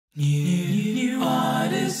New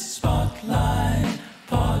Artist Spotlight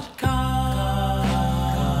Podcast.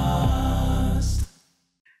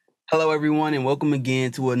 Hello, everyone, and welcome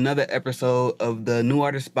again to another episode of the New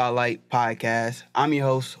Artist Spotlight Podcast. I'm your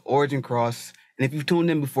host, Crxss, and if you've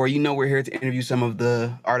tuned in before, you know we're here to interview some of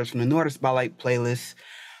the artists from the New Artist Spotlight playlist.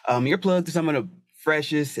 You're plugged to some of the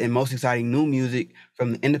freshest and most exciting new music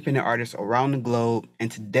from the independent artists around the globe,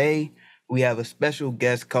 and today we have a special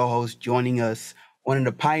guest co-host joining us, one of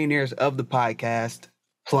the pioneers of the podcast,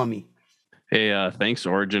 Plummy. Hey, thanks,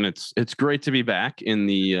 Origin. It's great to be back in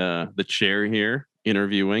the chair here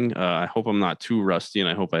interviewing. I hope I'm not too rusty, and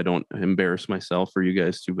I hope I don't embarrass myself or you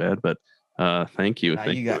guys too bad. But thank you.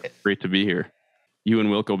 You got it. Great to be here. You and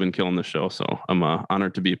Wilco have been killing the show, so I'm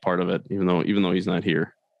honored to be a part of it, even though he's not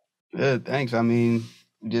here. Thanks. I mean,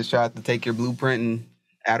 we just tried to take your blueprint and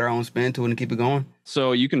add our own spin to it and keep it going.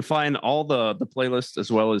 So you can find all the playlists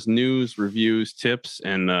as well as news, reviews, tips,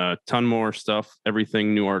 and a ton more stuff,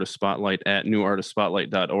 everything New Artist Spotlight at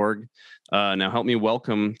newartistspotlight.org. Now help me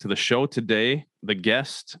welcome to the show today, the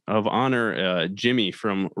guest of honor, Jimmy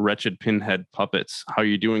from Wretched Pinhead Puppets. How are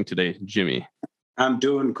you doing today, Jimmy? I'm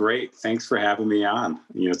doing great. Thanks for having me on.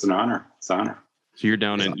 It's an honor. It's an honor. So you're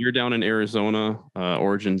down in Arizona,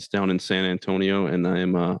 Origin's down in San Antonio, and I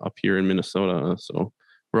am up here in Minnesota. So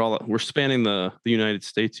we're spanning the United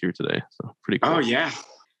States here today. So pretty cool. Oh yeah.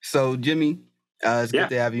 So Jimmy, it's good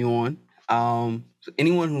to have you on. So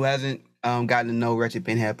anyone who hasn't gotten to know Wretched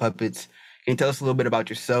Pinhead Puppets, can you tell us a little bit about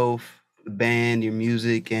yourself, the band, your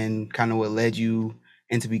music, and kind of what led you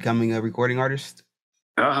into becoming a recording artist?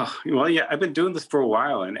 Oh, well, yeah, I've been doing this for a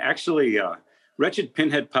while, and actually, Wretched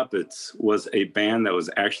Pinhead Puppets was a band that was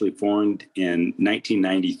actually formed in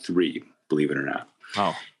 1993, believe it or not.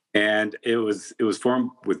 Oh. And it was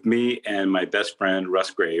formed with me and my best friend, Russ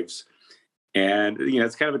Graves. And,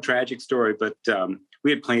 it's kind of a tragic story, but we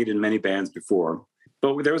had played in many bands before.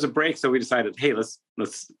 But there was a break, so we decided, hey, let's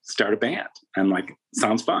start a band. I'm like,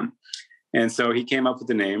 sounds fun. And so he came up with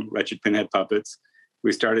the name, Wretched Pinhead Puppets.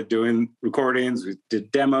 We started doing recordings. We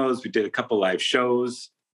did demos. We did a couple live shows.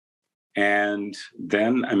 And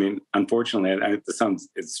then, unfortunately,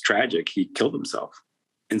 it's tragic. He killed himself.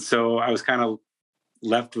 And so I was kind of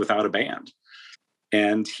left without a band.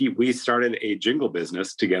 And we started a jingle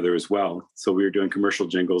business together as well. So we were doing commercial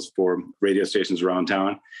jingles for radio stations around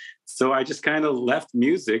town. So I just kind of left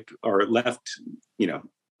music, or left,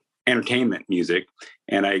 entertainment music,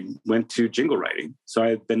 and I went to jingle writing. So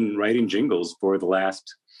I've been writing jingles for the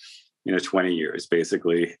last, 20 years,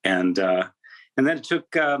 basically. And then it took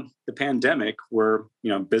the pandemic where,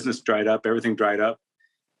 business dried up, everything dried up,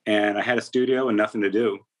 and I had a studio and nothing to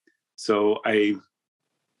do. So I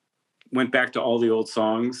went back to all the old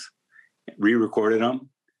songs, re-recorded them,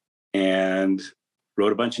 and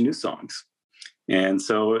wrote a bunch of new songs. And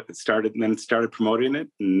so it started promoting it,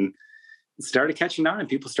 and it started catching on, and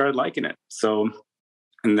people started liking it. So,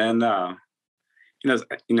 and then,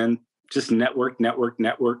 just network.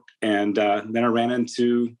 And then I ran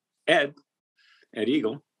into Ed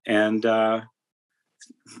Eagle, and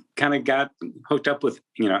kind of got hooked up with,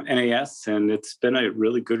 NAS, and it's been a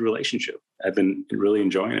really good relationship. I've been really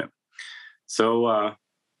enjoying it. So,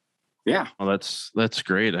 yeah. Well, that's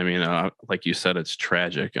great. I mean, like you said, it's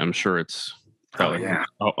tragic. I'm sure it's probably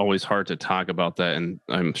always hard to talk about that, and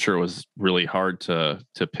I'm sure it was really hard to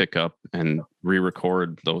pick up and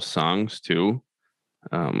re-record those songs too.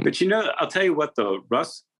 But I'll tell you what, though,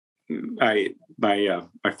 Russ, my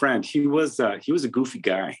friend, he was a goofy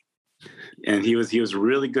guy, and he was a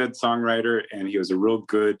really good songwriter, and he was a real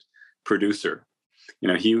good producer.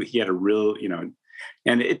 He had a real,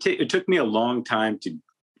 and it took me a long time to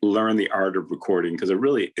learn the art of recording, because it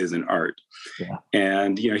really is an art. Yeah.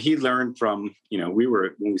 And he learned from, when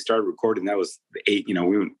we started recording, that was we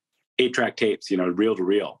went 8-track tapes, reel to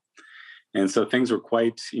reel. And so things were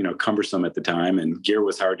quite, cumbersome at the time, and gear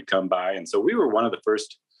was hard to come by. And so we were one of the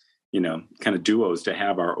first, kind of duos to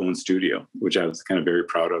have our own studio, which I was kind of very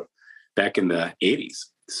proud of back in the 80s.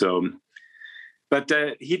 So, but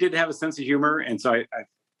he did have a sense of humor. And so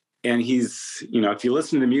and he's, if you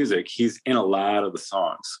listen to music, he's in a lot of the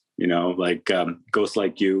songs, like Ghost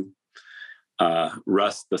Like You,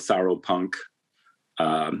 Russ, the Sorrow Punk,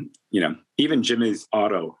 even Jimmy's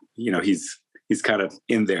Auto, he's kind of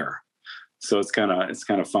in there. So it's kind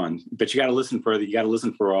of fun, but you got to listen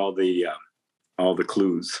for all the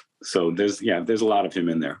clues. So there's a lot of him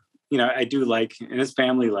in there. I do like, and his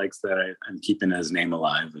family likes that I'm keeping his name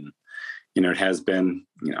alive, and it has been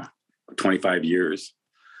 25 years.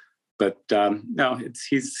 But no,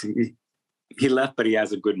 he left, but he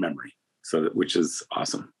has a good memory, so which is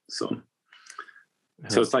awesome. So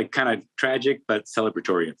So it's like kind of tragic, but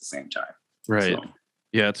celebratory at the same time. Right. So,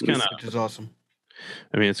 yeah. It's kind of, Which is awesome.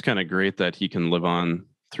 I mean, it's kind of great that he can live on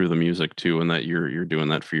through the music too, and that you're doing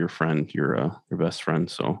that for your friend, your best friend.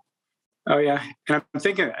 So. Oh yeah. And I'm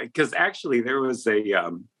thinking, because actually there was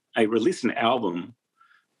I released an album,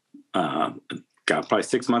 probably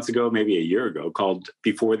 6 months ago, maybe a year ago, called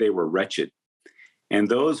Before They Were Wretched. And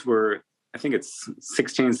those were, I think it's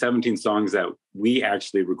 16, 17 songs that we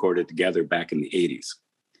actually recorded together back in the 80s.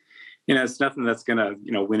 It's nothing that's going to,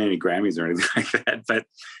 win any Grammys or anything like that, but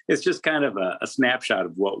it's just kind of a snapshot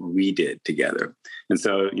of what we did together. And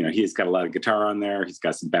so, he's got a lot of guitar on there. He's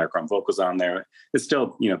got some background vocals on there. It's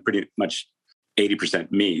still, pretty much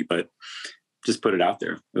 80% me, but just put it out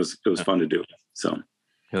there. It was fun to do. So.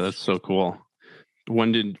 Yeah, that's so cool.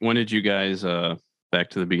 When did you guys, back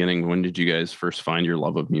to the beginning, when did you guys first find your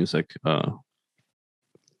love of music?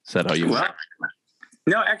 Is that how you... Well,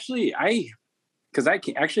 no, actually, because I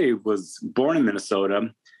actually was born in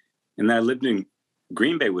Minnesota, and then I lived in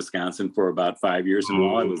Green Bay, Wisconsin for about 5 years. And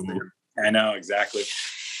while I was there, I know, exactly.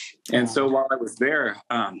 And so while I was there,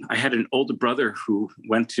 I had an older brother who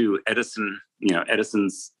went to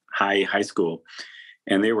Edison's high school,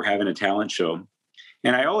 and they were having a talent show.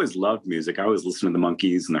 And I always loved music. I always listened to the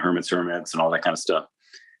Monkees and the Hermits and all that kind of stuff.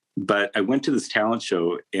 But I went to this talent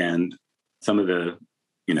show, and some of the,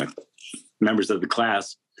 members of the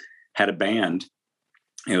class had a band.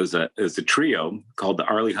 It was a trio called the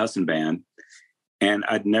Arlie Husson Band, and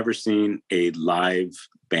I'd never seen a live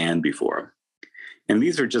band before. And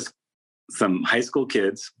these are just some high school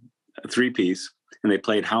kids, a 3-piece, and they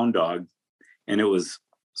played Hound Dog, and it was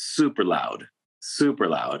super loud,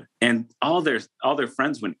 and all their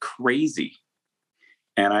friends went crazy.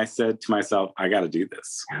 And I said to myself, I got to do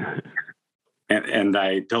this. And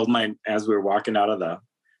I told as we were walking out of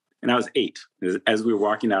and I was 8. As we were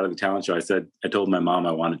walking out of the talent show, I told my mom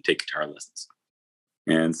I wanted to take guitar lessons.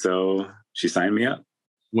 And so she signed me up.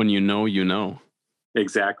 When you know.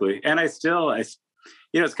 Exactly. And it's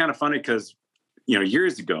kind of funny because,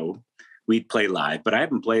 years ago we'd play live, but I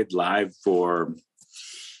haven't played live for,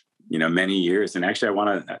 many years. And actually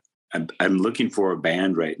I'm looking for a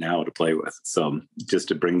band right now to play with. So just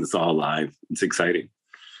to bring this all live, it's exciting.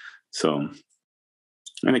 So,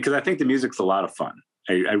 because I think the music's a lot of fun.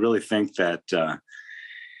 I really think that, I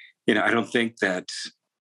don't think that,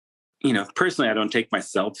 personally, I don't take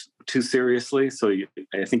myself too seriously. So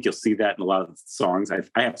I think you'll see that in a lot of the songs. I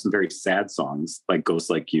have some very sad songs like Ghosts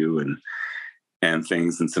Like You and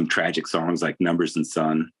things, and some tragic songs like Numbers and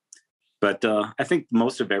Sun. But I think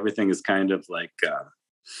most of everything is kind of like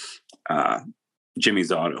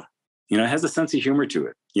Jimmy's Auto. It has a sense of humor to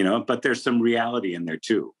it, but there's some reality in there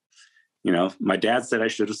too. My dad said I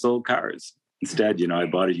should have sold cars. Instead, I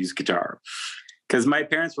bought a used guitar because my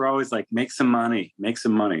parents were always like, make some money.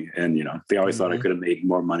 And, they always thought I could have made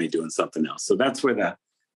more money doing something else. So that's where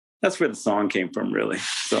the song came from, really.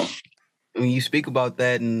 So when you speak about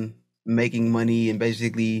that and making money and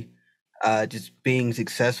basically just being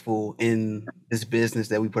successful in this business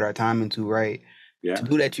that we put our time into, right? Yeah. To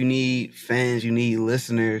do that, you need fans, you need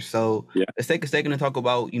listeners. So yeah. Let's take a second to talk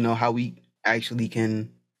about, how we actually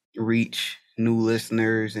can reach new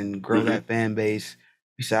listeners and grow that fan base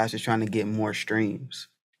besides just trying to get more streams.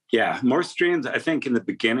 Yeah, more streams. I think in the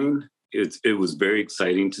beginning, it was very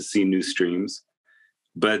exciting to see new streams.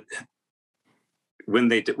 But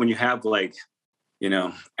when you have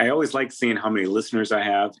I always like seeing how many listeners I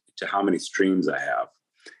have to how many streams I have.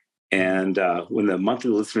 And when the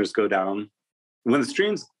monthly listeners go down, in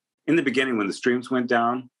the beginning, when the streams went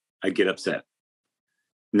down, I get upset.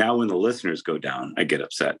 Now, when the listeners go down, I get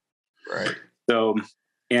upset. Right. So,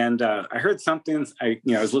 and I heard something. I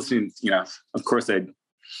was listening. Of course,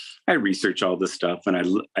 I research all this stuff,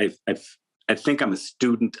 and I think I'm a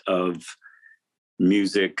student of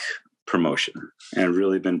music promotion, and I've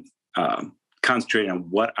really been concentrating on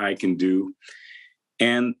what I can do.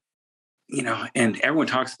 And and everyone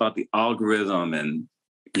talks about the algorithm and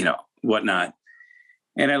whatnot.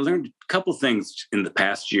 And I learned a couple things in the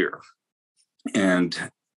past year, and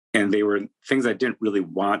they were things I didn't really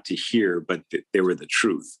want to hear, but they were the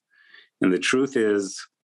truth. And the truth is,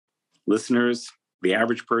 listeners, the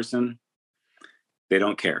average person, they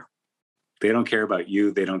don't care. They don't care about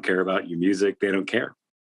you. They don't care about your music. They don't care.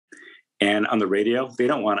 And on the radio, they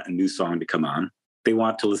don't want a new song to come on. They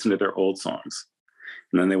want to listen to their old songs.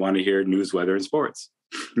 And then they want to hear news, weather, and sports.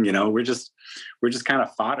 We're just kind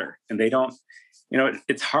of fodder. And they don't,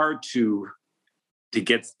 it's hard to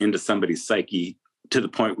get into somebody's psyche to the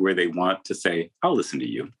point where they want to say, I'll listen to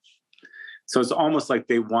you. So it's almost like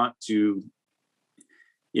they want to,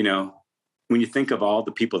 when you think of all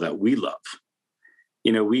the people that we love,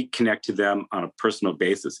 we connect to them on a personal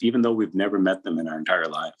basis, even though we've never met them in our entire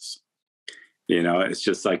lives. It's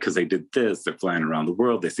just like, because they did this, they're flying around the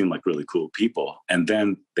world, they seem like really cool people. And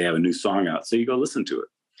then they have a new song out. So you go listen to it.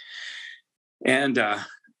 And,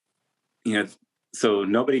 so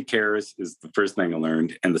nobody cares is the first thing I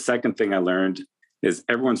learned. And the second thing I learned is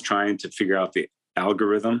everyone's trying to figure out the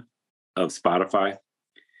algorithm of Spotify.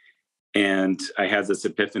 And I had this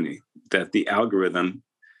epiphany that the algorithm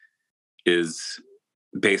is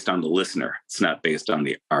based on the listener. It's not based on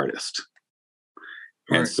the artist.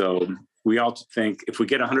 Right. And so we all think if we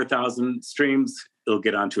get 100,000 streams, it'll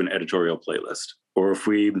get onto an editorial playlist. Or if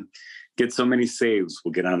we get so many saves,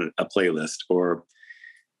 we'll get on a playlist.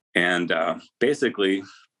 Basically,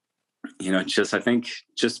 I think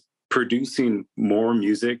just producing more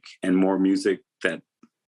music and more music that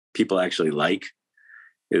people actually like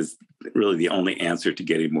is really the only answer to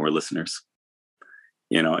getting more listeners,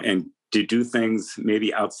 and to do things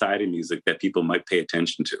maybe outside of music that people might pay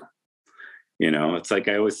attention to. It's like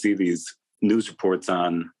I always see these news reports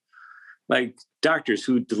on like doctors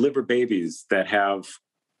who deliver babies that have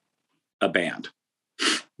a band,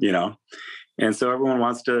 and so everyone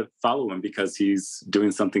wants to follow him because he's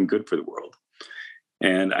doing something good for the world.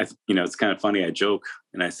 And it's kind of funny. I joke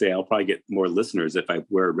and I say I'll probably get more listeners if I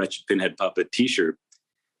wear a Wretched Pinhead Puppet T-shirt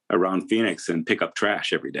around Phoenix and pick up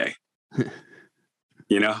trash every day.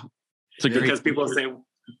 Because people say,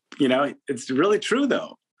 it's really true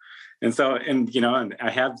though. And so, and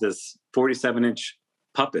I have this 47-inch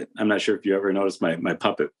puppet. I'm not sure if you ever noticed my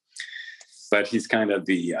puppet, but he's kind of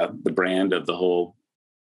the brand of the whole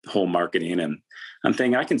marketing. And I'm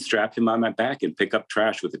thinking I can strap him on my back and pick up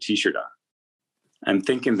trash with a T-shirt on. I'm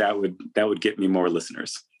thinking that would get me more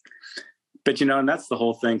listeners. But and that's the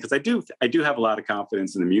whole thing, because I do have a lot of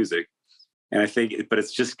confidence in the music, and I think, but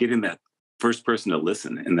it's just getting that first person to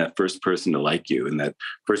listen, and that first person to like you, and that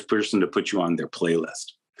first person to put you on their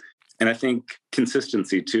playlist. And I think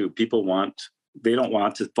consistency too. They don't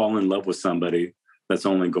want to fall in love with somebody that's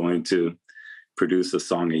only going to produce a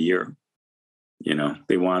song a year.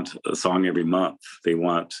 They want a song every month. They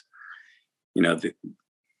want,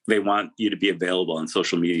 they want you to be available on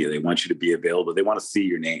social media. They want you to be available. They want to see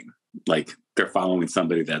your name. Like they're following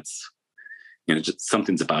somebody that's, just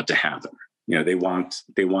something's about to happen. They want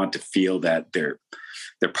to feel that they're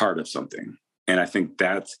part of something. And I think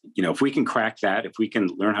that's, if we can crack that, if we can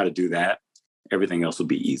learn how to do that, everything else will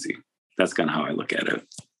be easy. That's kind of how I look at it.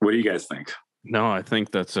 What do you guys think? No, I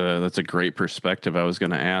think that's a great perspective. I was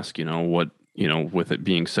going to ask, with it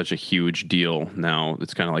being such a huge deal now,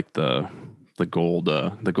 it's kind of like the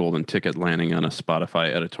golden ticket landing on a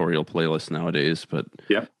Spotify editorial playlist nowadays. But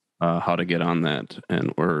yeah, how to get on that,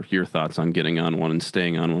 or your thoughts on getting on one and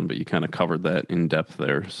staying on one. But you kind of covered that in depth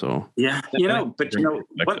there. So yeah,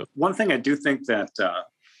 one thing I do think that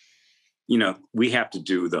we have to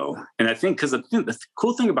do though, and I think because the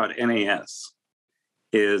cool thing about NAS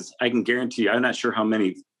is I can guarantee you, I'm not sure how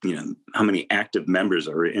many active members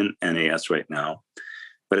are in NAS right now,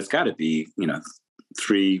 but it's got to be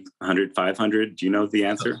 300, 500. Do you know the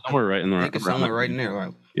answer? Somewhere right in there. Somewhere right in there,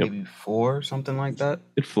 like maybe 4, something like that.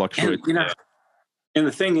 It fluctuates. And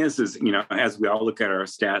the thing is, as we all look at our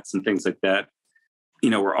stats and things like that,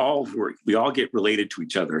 we all get related to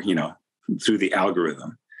each other, through the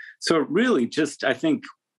algorithm. So really just, I think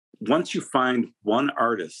once you find one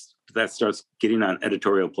artist that starts getting on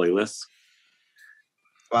editorial playlists,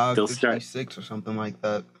 they'll start 6 or something like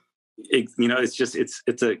that.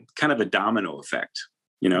 It's a kind of a domino effect,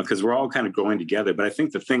 because we're all kind of growing together. But I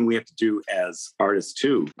think the thing we have to do as artists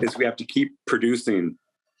too is we have to keep producing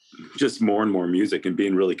just more and more music and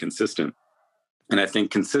being really consistent. And I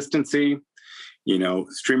think consistency,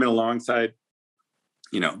 streaming alongside,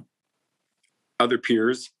 other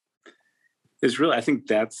peers is really, I think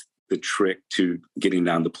that's the trick to getting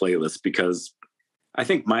down the playlist, because I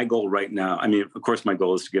think my goal right now, of course my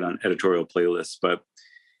goal is to get on editorial playlists, but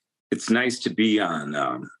it's nice to be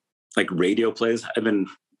on like radio plays. I've been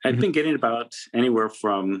getting about anywhere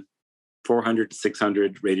from 400 to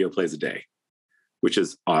 600 radio plays a day, which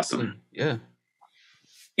is awesome. Yeah.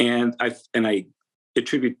 And I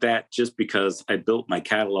attribute that just because I built my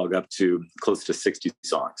catalog up to close to 60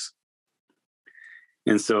 songs.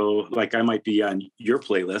 And so like I might be on your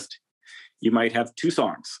playlist, you might have 2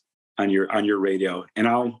 songs on your radio, and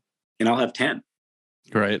I'll have 10.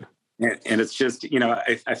 Right. And it's just,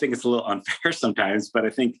 I think it's a little unfair sometimes, but I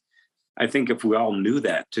think if we all knew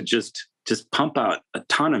that, to just pump out a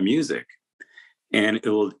ton of music, and it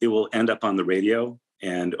will end up on the radio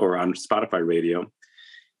or on Spotify radio.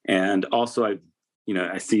 And also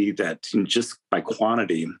I see that just by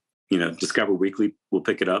quantity, Discover Weekly will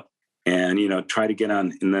pick it up. and try to get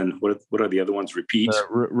on. And then what are the other ones? Repeat,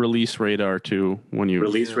 Release radar too. When you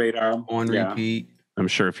release radar on repeat. I'm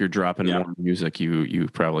sure if you're dropping more music, you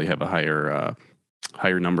probably have a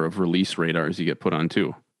higher number of release radars you get put on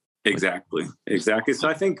too. Exactly. So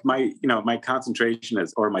I think my concentration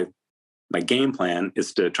or my game plan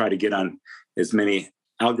is to try to get on as many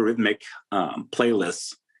algorithmic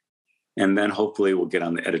playlists, and then hopefully we'll get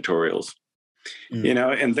on the editorials.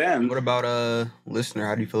 And then what about listener?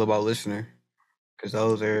 How do you feel about listener? Because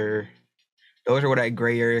those are where that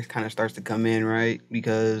gray area kind of starts to come in, right?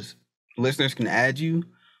 Because listeners can add you,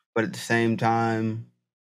 but at the same time,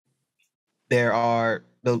 there are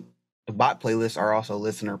the bot playlists are also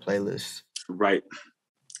listener playlists, right?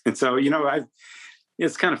 And so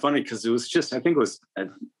it's kind of funny because it was just, I think it was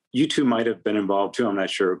you two might have been involved too. I'm not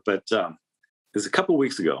sure, but it was a couple of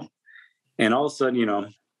weeks ago, and all of a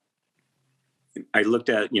sudden, I looked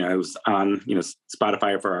at, it was on,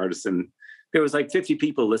 Spotify for artists, and there was like 50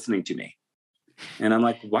 people listening to me. And I'm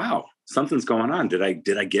like, wow, something's going on. Did I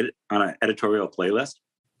get it on an editorial playlist?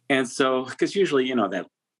 And so, because usually, that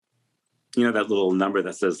little number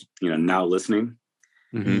that says, now listening.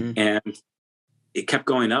 Mm-hmm. And it kept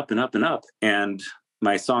going up and up and up. And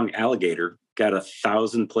my song Alligator got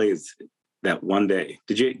 1,000 plays that one day.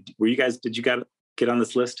 Did you get on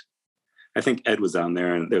this list? I think Ed was on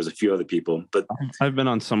there, and there was a few other people. But I've been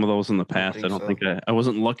on some of those in the past. I don't think I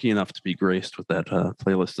wasn't lucky enough to be graced with that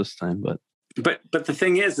playlist this time. But the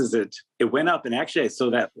thing is it went up, and actually,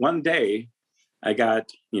 so that one day, I got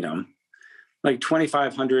like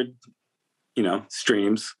 2,500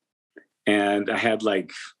 streams, and I had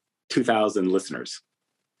like 2,000 listeners,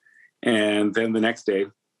 and then the next day,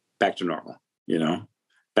 back to normal.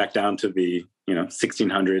 Back down to the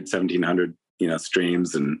 1,600, 1,700.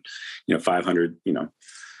 Streams and 500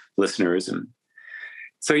 listeners, and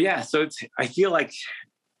so I feel like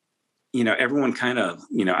everyone kind of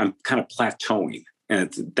I'm kind of plateauing,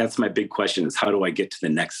 and that's my big question is how do I get to the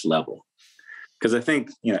next level? Because I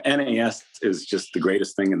think NAS is just the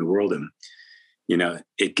greatest thing in the world, and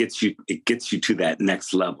it gets you to that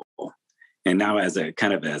next level. And now as a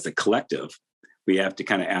collective, we have to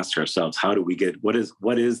kind of ask ourselves, how do we get what is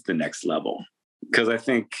the next level? Because I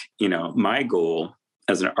think, my goal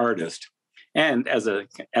as an artist and as a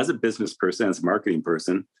business person, as a marketing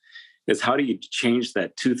person, is how do you change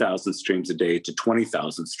that 2,000 streams a day to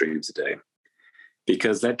 20,000 streams a day?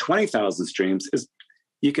 Because that 20,000 streams is,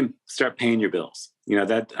 you can start paying your bills.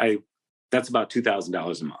 That's about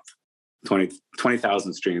 $2,000 a month,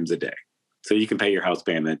 20,000 streams a day. So you can pay your house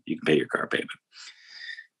payment, you can pay your car payment.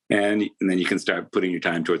 And then you can start putting your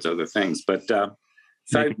time towards other things. But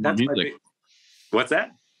that's music. What's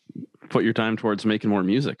that? Put your time towards making more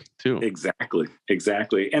music too.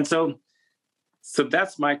 Exactly. And so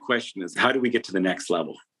that's my question is how do we get to the next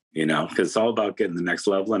level? Because it's all about getting the next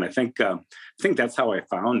level. And I think that's how I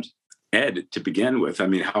found Ed to begin with. I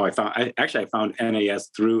mean, I found NAS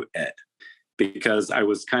through Ed, because I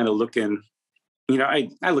was kind of looking, I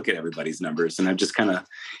look at everybody's numbers, and I'm just and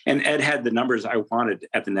Ed had the numbers I wanted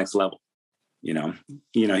at the next level.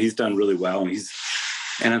 He's done really well,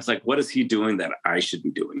 and it's like, what is he doing that I should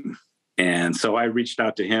be doing? And so I reached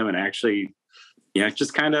out to him and actually,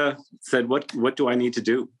 just kind of said, what do I need to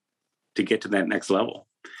do to get to that next level?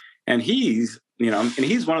 And he's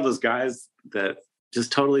one of those guys that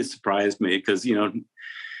just totally surprised me, because,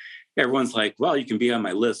 everyone's like, well, you can be on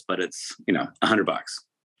my list, but it's, $100,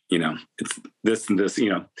 it's this and this,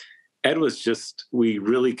 Ed was just, we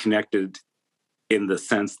really connected in the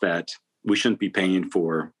sense that we shouldn't be paying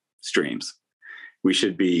for streams. We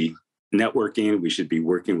should be networking. We should be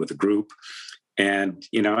working with a group, and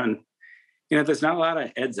there's not a lot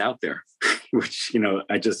of Eds out there, which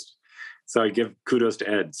I give kudos to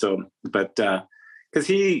Ed. So, but because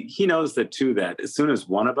he knows that too, that as soon as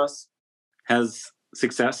one of us has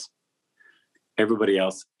success, everybody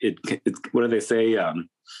else. What do they say?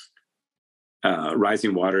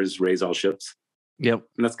 Rising waters raise all ships. Yep,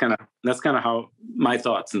 and that's kind of how my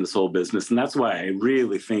thoughts in this whole business, and that's why I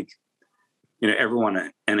really think. Everyone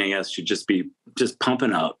at NAS should just be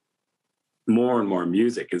pumping out more and more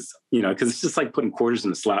music, because it's just like putting quarters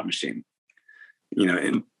in a slot machine.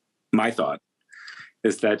 And my thought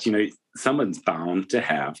is that, someone's bound to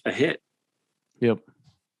have a hit. Yep.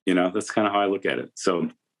 That's kind of how I look at it. So,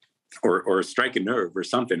 or strike a nerve or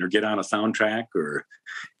something, or get on a soundtrack or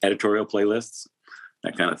editorial playlists,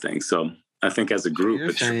 that kind of thing. So I think as a group,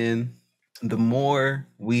 you're saying the more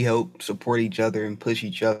we help support each other and push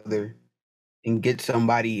each other and get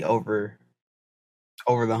somebody over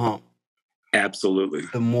the hump. Absolutely.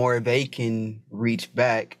 The more they can reach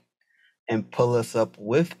back and pull us up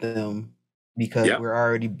with them, because Yep. we're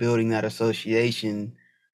already building that association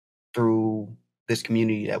through this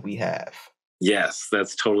community that we have. Yes,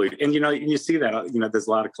 that's totally. And you see that there's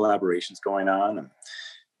a lot of collaborations going on,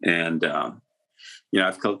 and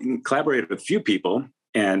I've collaborated with a few people,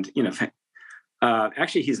 and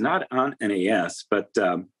actually he's not on NAS, but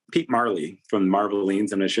Pete Marley from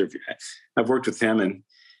Marvelines. I'm not sure if I've worked with him, and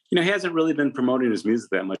he hasn't really been promoting his music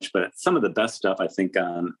that much, but some of the best stuff I think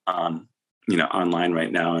on online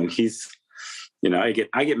right now. And he's, I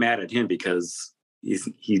get mad at him because he's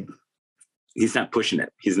not pushing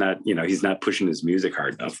it. He's not pushing his music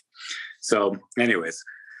hard enough. So anyways,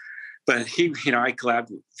 but I collabed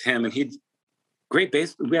with him, and great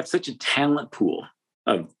bass. We have such a talent pool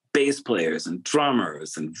of bass players and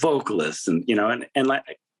drummers and vocalists, and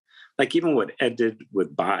like even what Ed did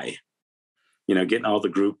with Bye, getting all the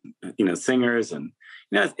group, singers, and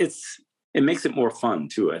it makes it more fun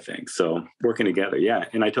too, I think. So working together, yeah.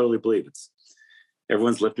 And I totally believe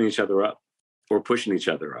everyone's lifting each other up or pushing each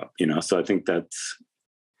other up, So I think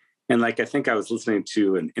and I think I was listening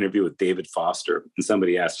to an interview with David Foster, and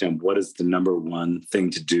somebody asked him, what is the number one thing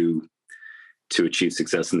to do to achieve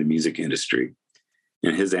success in the music industry?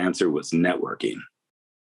 And his answer was networking.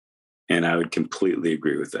 And I would completely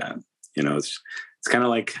agree with that. It's kind of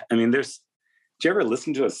like, do you ever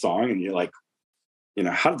listen to a song and you're like,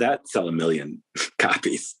 how did that sell 1 million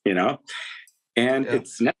copies, And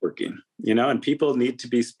it's networking, and people need to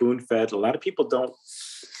be spoon-fed. A lot of people don't,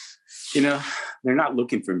 they're not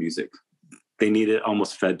looking for music. They need it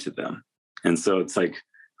almost fed to them. And so it's like,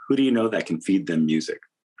 who do you know that can feed them music?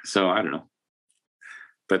 So I don't know.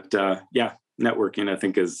 But networking, I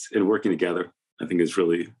think, and working together, I think is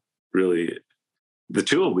really, really the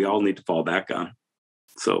tool we all need to fall back on.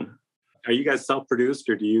 So are you guys self-produced,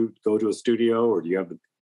 or do you go to a studio, or do you have a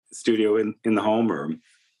studio in the home? Or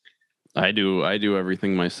I do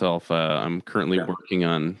everything myself. I'm currently working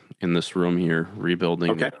on, in this room here,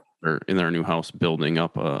 rebuilding or in our new house, building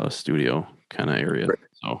up a studio kind of area. Right.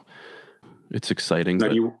 So it's exciting. Now,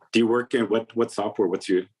 do you work in what software? What's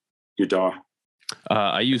your DAW?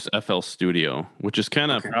 I use FL Studio, which is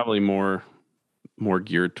kind of probably more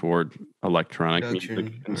geared toward electronic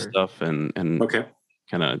music and stuff, and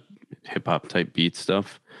kind of hip hop type beat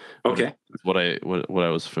stuff. Okay, it's what I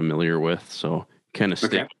was familiar with. So kind of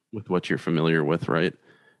stick with what you're familiar with, right?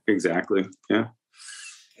 Exactly. Yeah.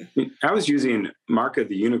 I was using Mark of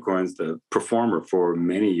the Unicorns, the Performer, for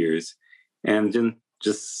many years, and then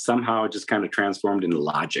just somehow just kind of transformed into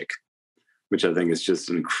Logic, which I think is just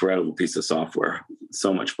an incredible piece of software.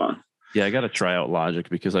 So much fun. Yeah, I got to try out Logic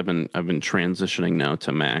because I've been transitioning now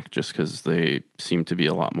to Mac just because they seem to be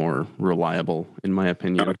a lot more reliable, in my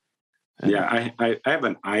opinion. Yeah, I have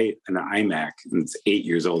an iMac, and it's 8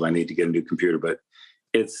 years old. I need to get a new computer, but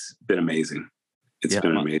it's been amazing. It's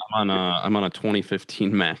been amazing. I'm on a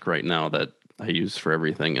 2015 Mac right now that I use for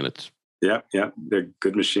everything, and it's they're a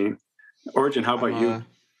good machine. Origin, how about you?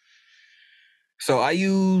 So I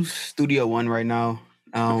use Studio One right now,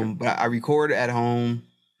 but I record at home.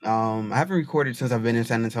 I haven't recorded since I've been in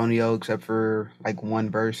San Antonio, except for like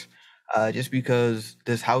one verse, just because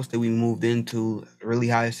this house that we moved into, really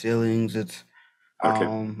high ceilings. It's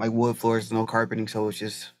like wood floors, no carpeting, so it's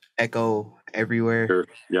just echo everywhere. Sure.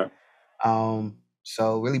 Yeah.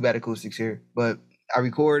 So really bad acoustics here, but I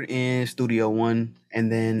record in Studio One,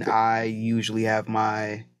 and then I usually have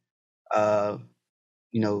my, my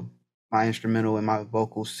instrumental and my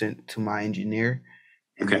vocals sent to my engineer,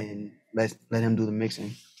 and then let him do the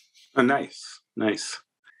mixing. Oh, nice.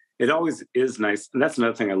 It always is nice, and that's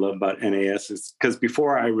another thing I love about NAS is because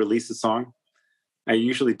before I release a song, I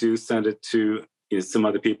usually do send it to some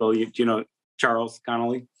other people. You know Charles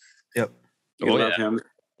Connolly? Yep. You love him.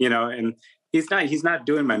 And he's not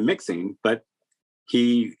doing my mixing, but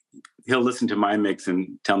he'll listen to my mix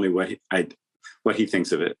and tell me what he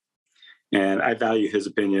thinks of it. And I value his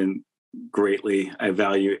opinion greatly. I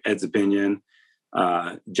value Ed's opinion.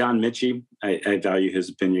 John Mitchie, I value his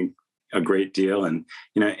opinion a great deal. And,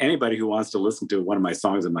 anybody who wants to listen to one of my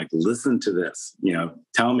songs, I'm like, listen to this,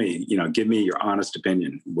 tell me, give me your honest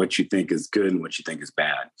opinion, what you think is good and what you think is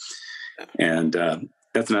bad. And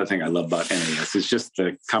that's another thing I love about NAS. It's just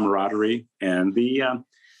the camaraderie and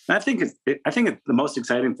I think the most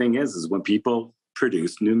exciting thing is when people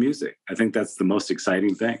produce new music. I think that's the most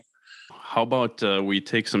exciting thing. How about we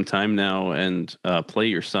take some time now and play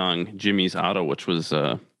your song, Jimmy's Auto, which was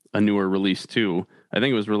a newer release too. I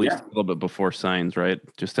think it was released a little bit before Signs, right?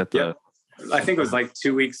 Just at the... I think it was like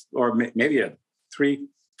 2 weeks or maybe 3-4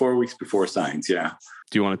 weeks before Signs, yeah.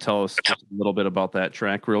 Do you want to tell us just a little bit about that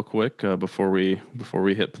track real quick before we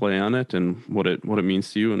hit play on it and what it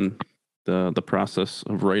means to you and the process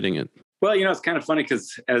of writing it? Well, it's kind of funny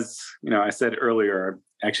because, as I said earlier,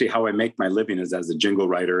 actually how I make my living is as a jingle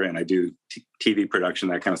writer, and I do TV production,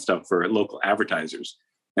 that kind of stuff for local advertisers.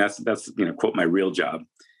 That's quote, my real job.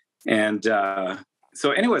 And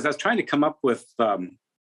so anyways, I was trying to come up with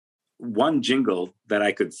one jingle that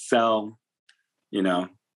I could sell,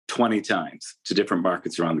 20 times to different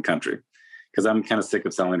markets around the country, because I'm kind of sick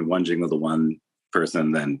of selling one jingle to one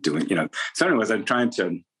person, then doing, So anyways, I'm trying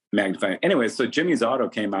to magnify. Anyways, so Jimmy's Auto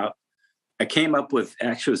came out. I came up with,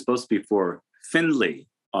 actually it was supposed to be for Findlay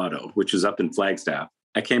Auto, which is up in Flagstaff.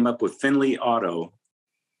 I came up with Findlay Auto,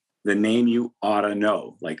 the name you ought to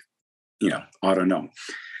know, like, ought to know.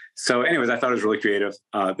 So anyways, I thought it was really creative.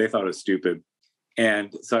 They thought it was stupid.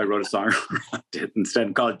 And so I wrote a song around it instead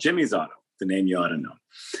and called it Jimmy's Auto, the name you ought to know.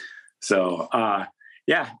 So,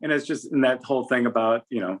 yeah. And it's just in that whole thing about,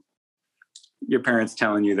 your parents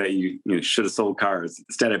telling you that you should have sold cars.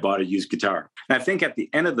 Instead, I bought a used guitar. And I think at the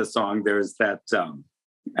end of the song, there's that,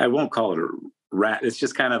 I won't call it a rat. It's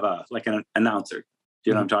just kind of like an announcer. Do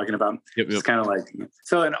you know what I'm talking about? Yep. It's kind of like,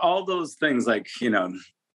 so in all those things, like,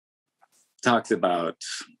 talks about,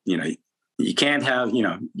 you can't have,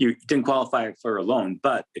 you didn't qualify for a loan,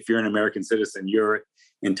 but if you're an American citizen, you're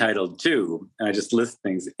entitled to, and I just list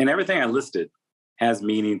things, and everything I listed has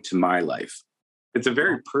meaning to my life. It's a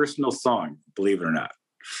very personal song, believe it or not.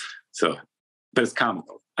 So, but it's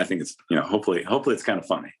comical. I think it's, hopefully it's kind of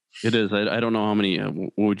funny. It is. I don't know how many,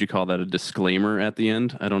 what would you call that? A disclaimer at the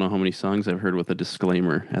end? I don't know how many songs I've heard with a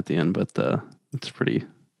disclaimer at the end, but it's pretty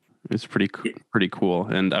cool.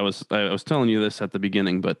 And I was telling you this at the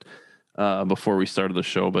beginning, but before we started the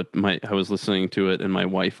show, but I was listening to it and my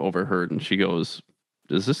wife overheard and she goes,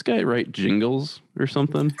 does this guy write jingles or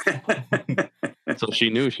something? So she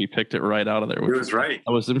knew. She picked it right out of there. It was right.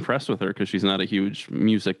 I was impressed with her because she's not a huge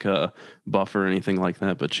music buff or anything like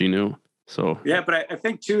that, but she knew. So yeah, but I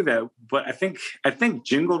think too but I think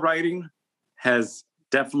jingle writing has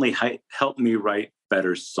definitely helped me write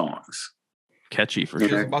better songs. Catchy for It's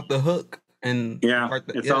sure. about the hook and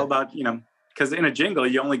It's all about because in a jingle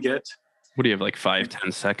you only get, what do you have, like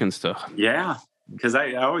 5-10 seconds to? Yeah, because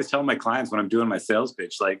I always tell my clients when I'm doing my sales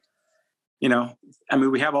pitch, like, we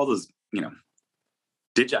have all those,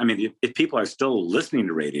 if people are still listening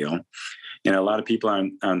to radio, a lot of people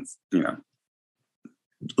on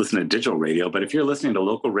listen to digital radio, but if you're listening to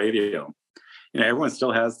local radio, everyone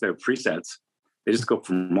still has their presets. They just go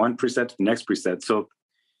from one preset to the next preset. So,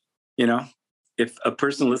 if a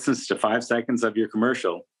person listens to 5 seconds of your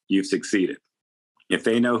commercial, you've succeeded. If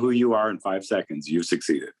they know who you are in 5 seconds, you've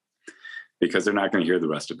succeeded, because they're not going to hear the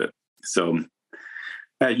rest of it. So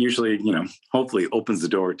that usually, hopefully opens the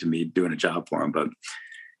door to me doing a job for them. But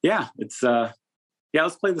yeah, it's,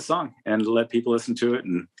 let's play the song and let people listen to it.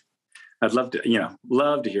 And I'd love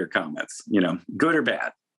to hear comments, good or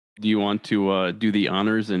bad. Do you want to do the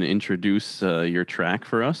honors and introduce your track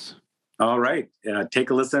for us? All right.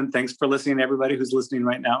 Take a listen. Thanks for listening, everybody who's listening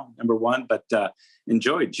right now, number one. But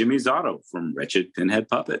enjoy Jimmy's Auto from Wretched Pinhead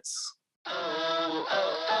Puppets.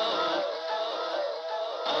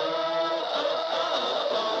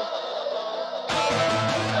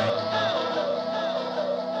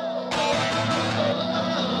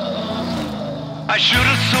 I should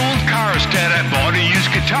have sold cars, instead I bought a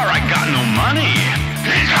used guitar. I got no money.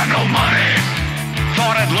 He's got no money.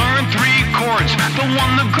 Thought I'd learn 3 chords, the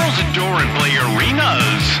one the girls adore, and play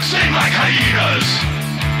arenas. Sing like hyenas.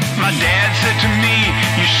 My dad said to me,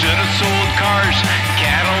 you should have sold cars,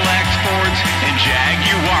 Cadillacs, Fords, and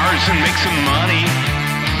Jaguars, and make some money.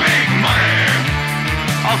 Big money.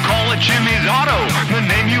 I'll call it Jimmy's Auto, the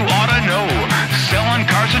name you ought to know. Selling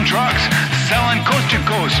cars and trucks, selling coast to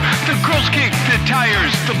coast. The girls kick the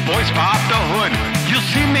tires, the boys pop the hood. You'll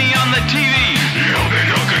see me on the TV, you'll be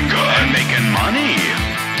looking good and making money.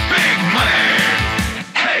 Big money.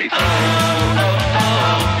 Hey. Oh, oh,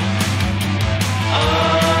 oh. Oh,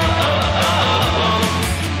 oh, oh.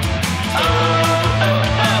 Oh, oh,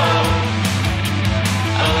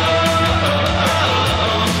 oh.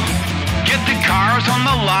 Get the cars on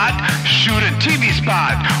the lot, shoot a TV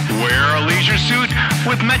spot, wear a leisure suit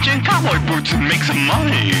with matching cowboy boots and make some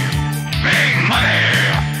money. Big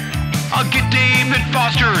money. I'll get David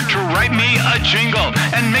Foster to write me a jingle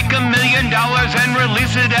and make $1 million and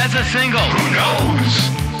release it as a single. Who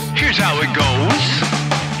knows? Here's how it goes.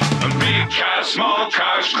 Big cars, small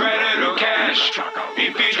cars, credit or cash.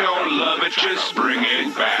 If you don't love it, just bring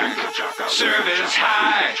it back. Service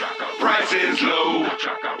high, price is low.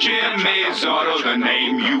 Jimmy's Auto, the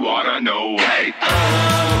name you ought to know. Hey! Oh,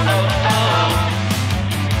 oh, oh.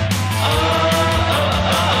 Oh, oh,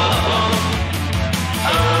 oh.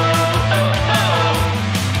 Oh, oh, oh.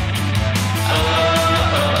 Oh,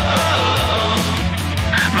 oh, oh.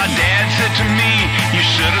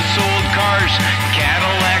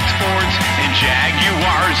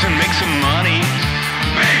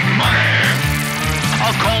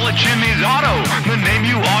 Call it Jimmy's Auto, the name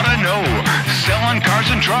you ought to know. Selling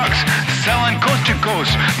cars and trucks, selling coast to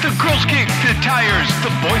coast. The girls kick the tires,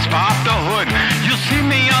 the boys pop the hood. You'll see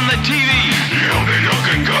me on the TV, you'll be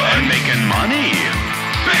looking good. Making money,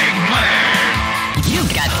 big money.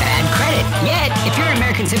 You've got bad credit. Yet, if you're an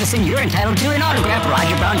American citizen, you're entitled to an autographed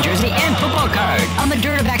Roger Brown jersey and football card, a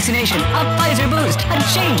Moderna vaccination, a Pfizer boost, a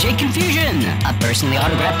J&J Confusion, a personally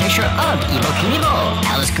autographed picture of Evel Knievel,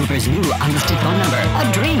 Alice Cooper's new unlisted phone number, a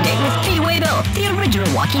dream date with Fee Waybill, the original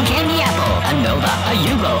walking candy apple, a Nova, a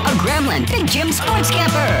Yugo, a Gremlin, Big Jim Sports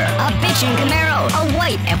Camper, a bitchin' Camaro, a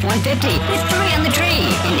white F-150 with 3 on the tree,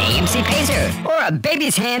 an AMC Pacer, or a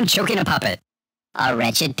baby's hand choking a puppet. A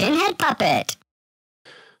Wretched Pinhead Puppet.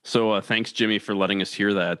 So thanks, Jimmy, for letting us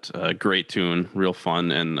hear that. Great tune, real fun,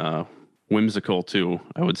 and whimsical, too,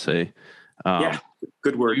 I would say. Yeah,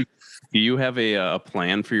 good work. Do you have a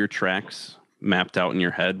plan for your tracks mapped out in your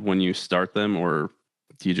head when you start them, or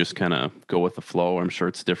do you just kind of go with the flow? I'm sure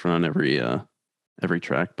it's different on every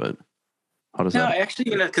track, but how does that? No, actually,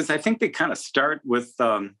 because I think they kind of start with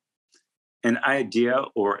an idea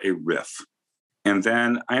or a riff. And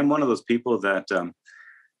then I'm one of those people that...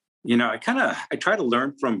 I try to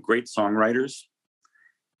learn from great songwriters.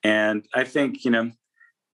 And I think, a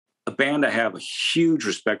band I have a huge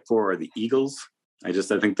respect for are the Eagles. I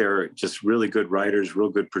think they're just really good writers, real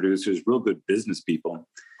good producers, real good business people.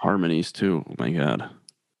 Harmonies too. Oh my God.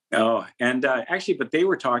 Oh, and but they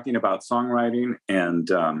were talking about songwriting and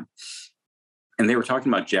they were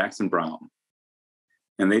talking about Jackson Browne.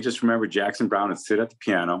 And they just remember Jackson Browne would sit at the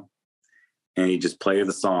piano and he'd just play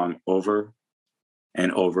the song over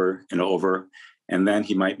and over and over. And then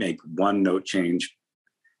he might make one note change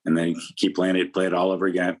and then he'd keep playing it, play it all over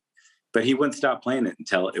again. But he wouldn't stop playing it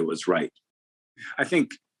until it was right. I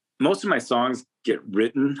think most of my songs get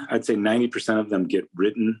written. I'd say 90% of them get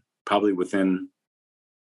written probably within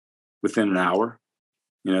an hour.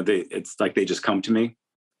 It's like they just come to me.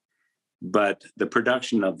 But the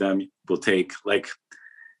production of them will take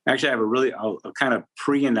actually I have I'll kind of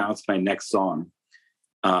pre-announce my next song.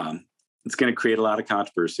 It's going to create a lot of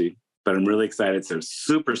controversy, but I'm really excited. It's a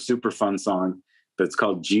super, super fun song, but it's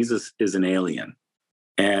called Jesus is an Alien.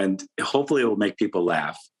 And hopefully it will make people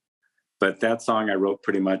laugh. But that song I wrote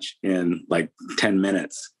pretty much in 10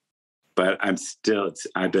 minutes. But I've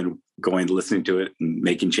been listening to it and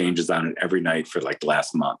making changes on it every night for the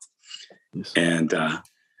last month. Yes. And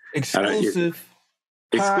exclusive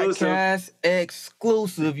podcast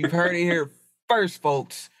exclusive. You've heard it here first,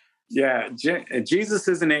 folks. Yeah, Jesus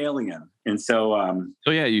is an alien. And so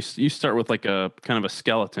you start with a kind of a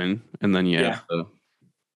skeleton and then you add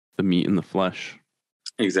the meat and the flesh.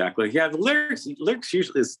 Exactly. Yeah, the lyrics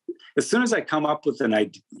usually is, as soon as I come up with an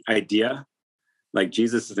idea, like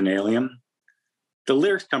Jesus is an alien, the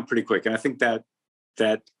lyrics come pretty quick. And I think that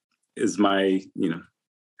is my,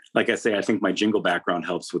 like I say, I think my jingle background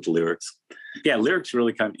helps with the lyrics. Yeah, lyrics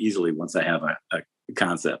really come easily once I have a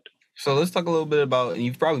concept. So let's talk a little bit about, and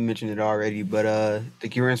you've probably mentioned it already, but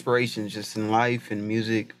your inspirations just in life and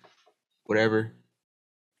music, whatever.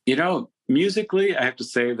 Musically, I have to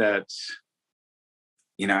say that,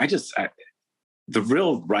 the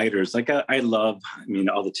real writers, I love,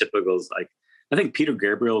 all the typicals, I think Peter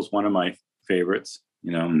Gabriel is one of my favorites,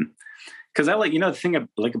 because I the thing I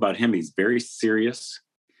like about him, he's very serious,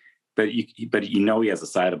 but he has a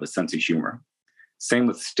side of a sense of humor. Same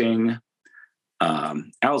with Sting.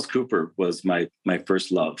 Alice Cooper was my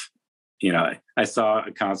first love. I saw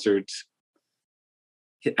a concert.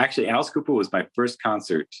 Actually, Alice Cooper was my first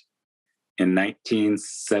concert in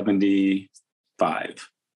 1975.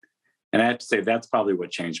 And I have to say, that's probably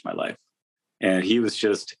what changed my life. And he was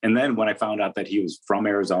and then when I found out that he was from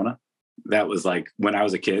Arizona, that was when I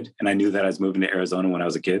was a kid, and I knew that I was moving to Arizona when I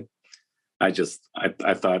was a kid. I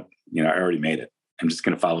thought, I already made it. I'm just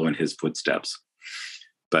going to follow in his footsteps.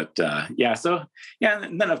 But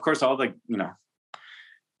and then of course all the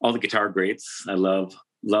guitar greats. I love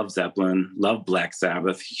Zeppelin, love Black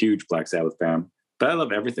Sabbath, huge Black Sabbath fan. But I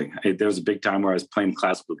love everything. There was a big time where I was playing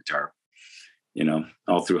classical guitar,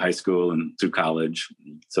 all through high school and through college.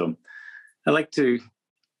 So I like to.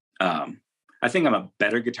 I think I'm a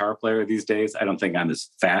better guitar player these days. I don't think I'm as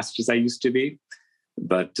fast as I used to be,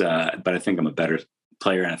 but I think I'm a better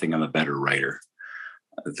player, and I think I'm a better writer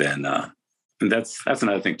than. And that's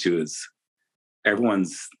another thing too, is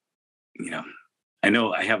everyone's, I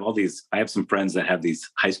know I have some friends that have these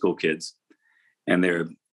high school kids, and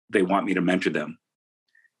they want me to mentor them.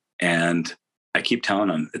 And I keep telling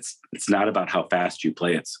them it's not about how fast you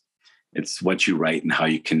play. It's what you write and how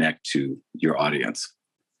you connect to your audience.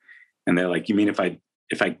 And they're like, you mean if I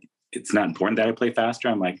it's not important that I play faster.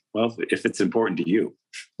 I'm like, well, if it's important to you,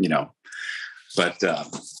 but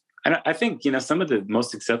I think, some of the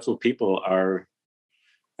most successful people are,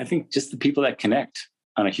 I think, just the people that connect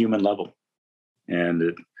on a human level.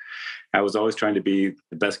 And I was always trying to be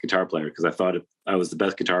the best guitar player because I thought if I was the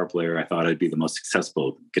best guitar player, I thought I'd be the most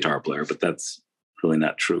successful guitar player, but that's really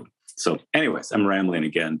not true. So anyways, I'm rambling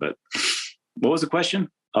again, but what was the question?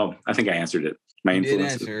 Oh, I think I answered it. My You did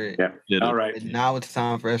influences. answer it. Yeah. All right. And now it's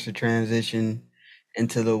time for us to transition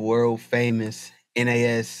into the world famous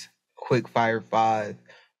NAS Quick Fire 5.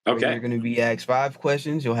 Okay. You're going to be asked 5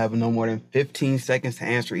 questions. You'll have no more than 15 seconds to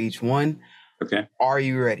answer each one. Okay. Are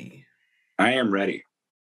you ready? I am ready.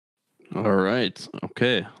 All right.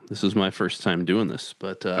 Okay. This is my first time doing this,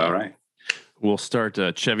 but All right. We'll start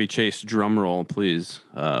Chevy Chase drum roll, please.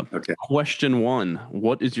 Okay. Question 1.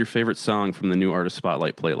 What is your favorite song from the New Artist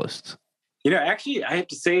Spotlight playlist? Actually, I have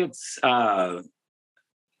to say it's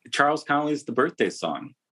Charles Connolly's The Birthday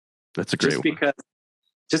Song. That's a great one.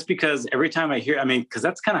 Just because every time I hear, because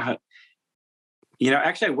that's kind of how,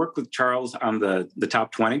 actually I work with Charles on the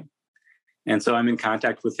top 20. And so I'm in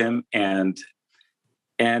contact with him and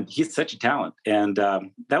he's such a talent. And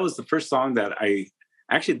that was the first song that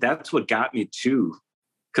that's what got me to,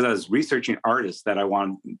 because I was researching artists that I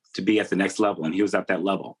wanted to be at the next level. And he was at that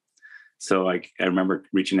level. So I remember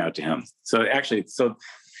reaching out to him. So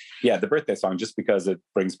yeah, The Birthday Song, just because it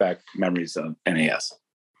brings back memories of NAS.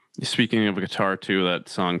 Speaking of a guitar too, that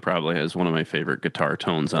song probably has one of my favorite guitar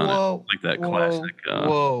tones on it. Like that classic.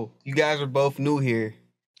 Whoa, you guys are both new here.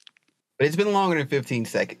 But it's been longer than 15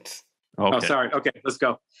 seconds. Okay. Oh, sorry. Okay, let's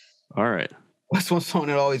go. All right. What's one song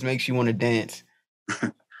that always makes you want to dance?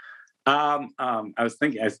 I was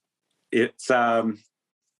thinking it's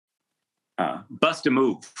Bust a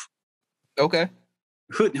Move. Okay.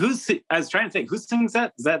 I was trying to think, who sings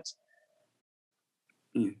that? Is that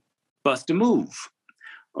Bust a Move?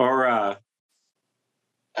 Or I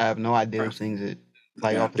have no idea who sings it.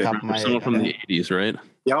 Off the top of my head. Someone from the 80s, right?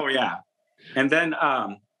 Oh yeah. And then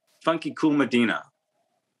Funky Cool Medina.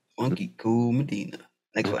 Funky Cool Medina.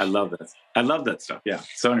 Next question. I love that. I love that stuff. Yeah.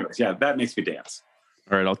 So anyways, yeah, that makes me dance.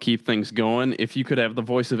 All right, I'll keep things going. If you could have the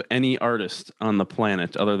voice of any artist on the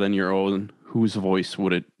planet other than your own, whose voice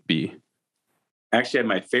would it be? Actually,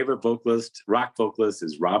 my favorite rock vocalist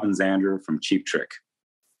is Robin Zander from Cheap Trick.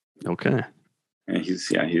 Okay. And he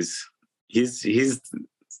was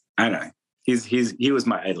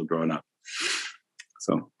my idol growing up.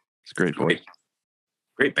 So it's a great voice.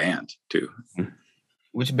 Great band too.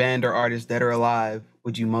 Which band or artist dead or alive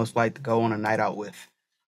would you most like to go on a night out with?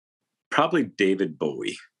 Probably David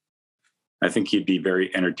Bowie. I think he'd be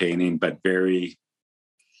very entertaining, but very,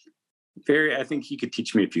 very, I think he could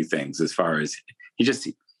teach me a few things as far as he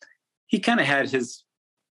kind of had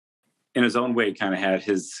in his own way, kind of had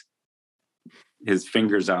his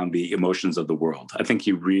fingers on the emotions of the world. I think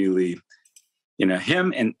he really,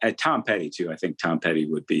 him and Tom Petty too. I think Tom Petty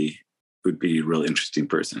would be a real interesting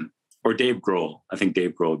person. Or Dave Grohl. I think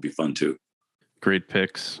Dave Grohl would be fun too. Great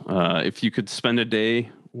picks. If you could spend a day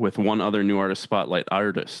with one other New Artist Spotlight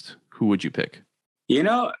artist, who would you pick?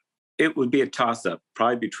 It would be a toss-up,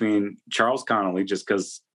 probably between Charles Connolly, just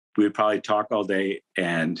because we would probably talk all day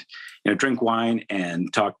and drink wine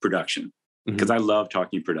and talk production. Because I love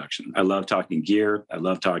talking production. I love talking gear. I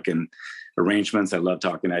love talking arrangements. I love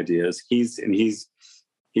talking ideas. He's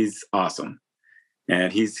awesome.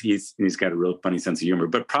 And he's got a real funny sense of humor.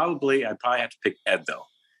 But I'd probably have to pick Ed though,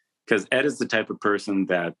 because Ed is the type of person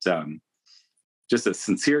that just a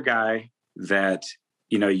sincere guy that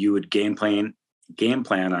you would game plan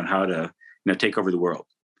on how to take over the world.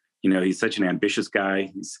 He's such an ambitious guy.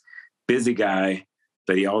 He's a busy guy,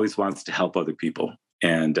 but he always wants to help other people.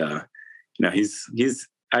 And he's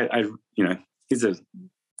a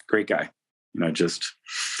great guy.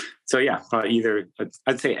 Probably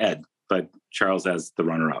I'd say Ed, but Charles as the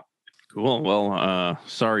runner-up. Cool. Well,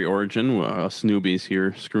 sorry, Origin. Us newbies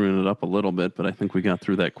here screwing it up a little bit, but I think we got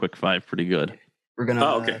through that quick 5 pretty good. We're gonna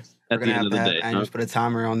At the end of the day, I just put a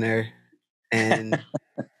timer on there and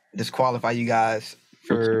disqualify you guys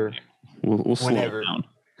for we'll slow whenever. it down.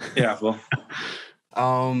 Yeah. Well.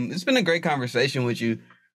 It's been a great conversation with you.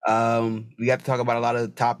 We got to talk about a lot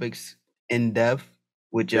of topics in depth,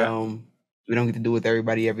 which we don't get to do with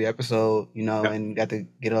everybody every episode, and got to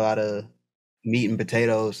get a lot of meat and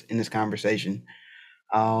potatoes in this conversation.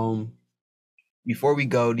 Before we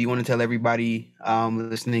go, do you want to tell everybody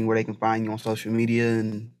listening where they can find you on social media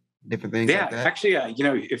and different things like that? Yeah, actually,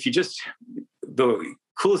 if you the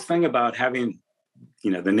coolest thing about having,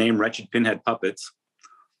 the name Wretched Pinhead Puppets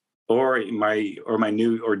or my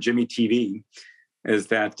new Jimmy TV is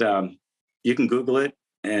that you can Google it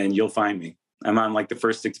and you'll find me. I'm on like the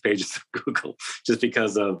first 6 pages of Google just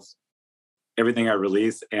because of everything I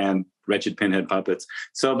release and Wretched Pinhead Puppets.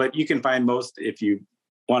 So, but you can find most, if you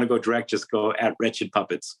want to go direct, just go at Wretched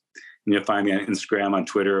Puppets. And you'll find me on Instagram, on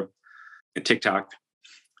Twitter, and TikTok.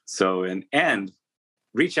 So, and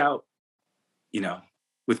reach out,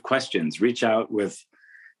 with questions, reach out with,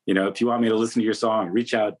 if you want me to listen to your song,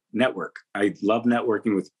 reach out, network. I love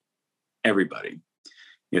networking with everybody.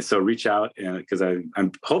 So reach out, and because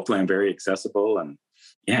I'm hopefully very accessible, and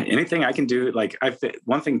anything I can do. Like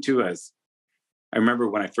one thing too is, I remember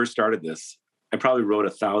when I first started this, I probably wrote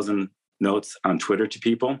 1,000 notes on Twitter to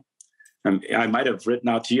people. I might have written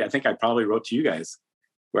out to you. I think I probably wrote to you guys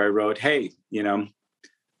where I wrote, hey,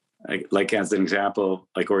 like as an example,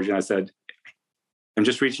 like Origin, I said, I'm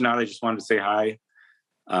just reaching out. I just wanted to say hi.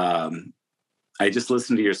 I just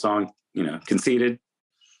listened to your song, Conceited,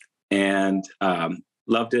 and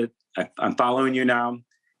loved it. I'm following you now.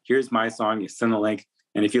 Here's my song. You send a link.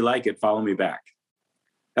 And if you like it, follow me back.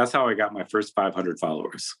 That's how I got my first 500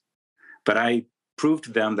 followers. But I proved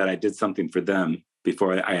to them that I did something for them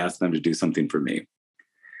before I asked them to do something for me.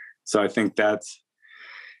 So I think that's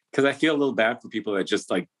because I feel a little bad for people that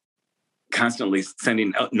just like constantly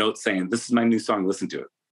sending out notes saying, this is my new song, listen to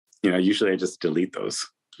it. Usually I just delete those.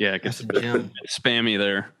 Yeah, it gets spammy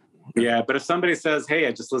there. Yeah, but if somebody says, hey,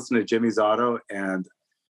 I just listened to Jimmy's Auto and,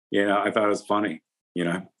 I thought it was funny,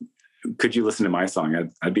 could you listen to my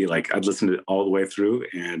song? I'd be like, I'd listen to it all the way through,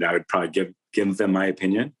 and I would probably give them my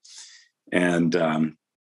opinion. And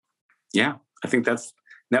I think that's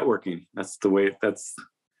networking. That's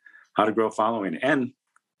how to grow a following and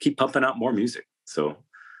keep pumping out more music. So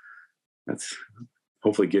that's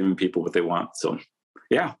hopefully giving people what they want. So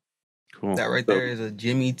yeah. Cool. That right there is a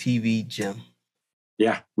Jimmy TV gem.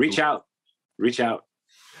 Yeah. Reach out.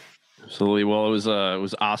 Absolutely. Well, it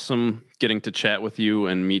was awesome getting to chat with you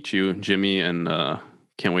and meet you, Jimmy, and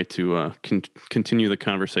can't wait to continue the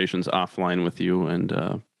conversations offline with you.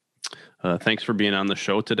 And thanks for being on the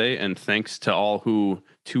show today, and thanks to all who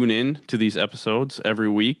tune in to these episodes every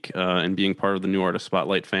week and being part of the New Artist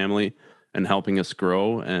Spotlight family and helping us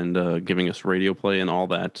grow and giving us radio play and all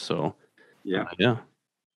that. So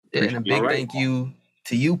and a big thank you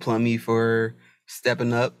to you, Plummy, for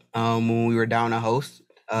stepping up when we were down a host.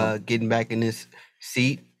 Getting back in this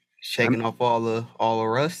seat, shaking off all the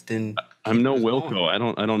rust, and I'm no Wilco. I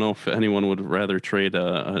don't know if anyone would rather trade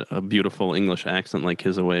a beautiful English accent like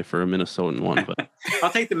his away for a Minnesotan one. But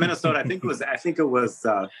I'll take the Minnesota. I think it was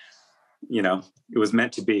it was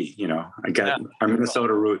meant to be. I got our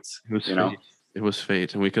Minnesota roots. It was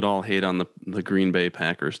fate, and we could all hate on the Green Bay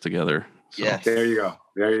Packers together. So. Yes. There you go.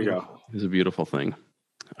 It was a beautiful thing.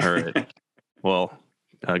 All right. Well.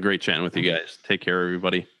 Great chatting with you guys. Take care,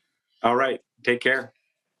 everybody. All right. Take care.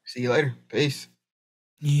 See you later. Peace.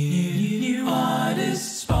 New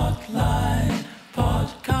artist spot.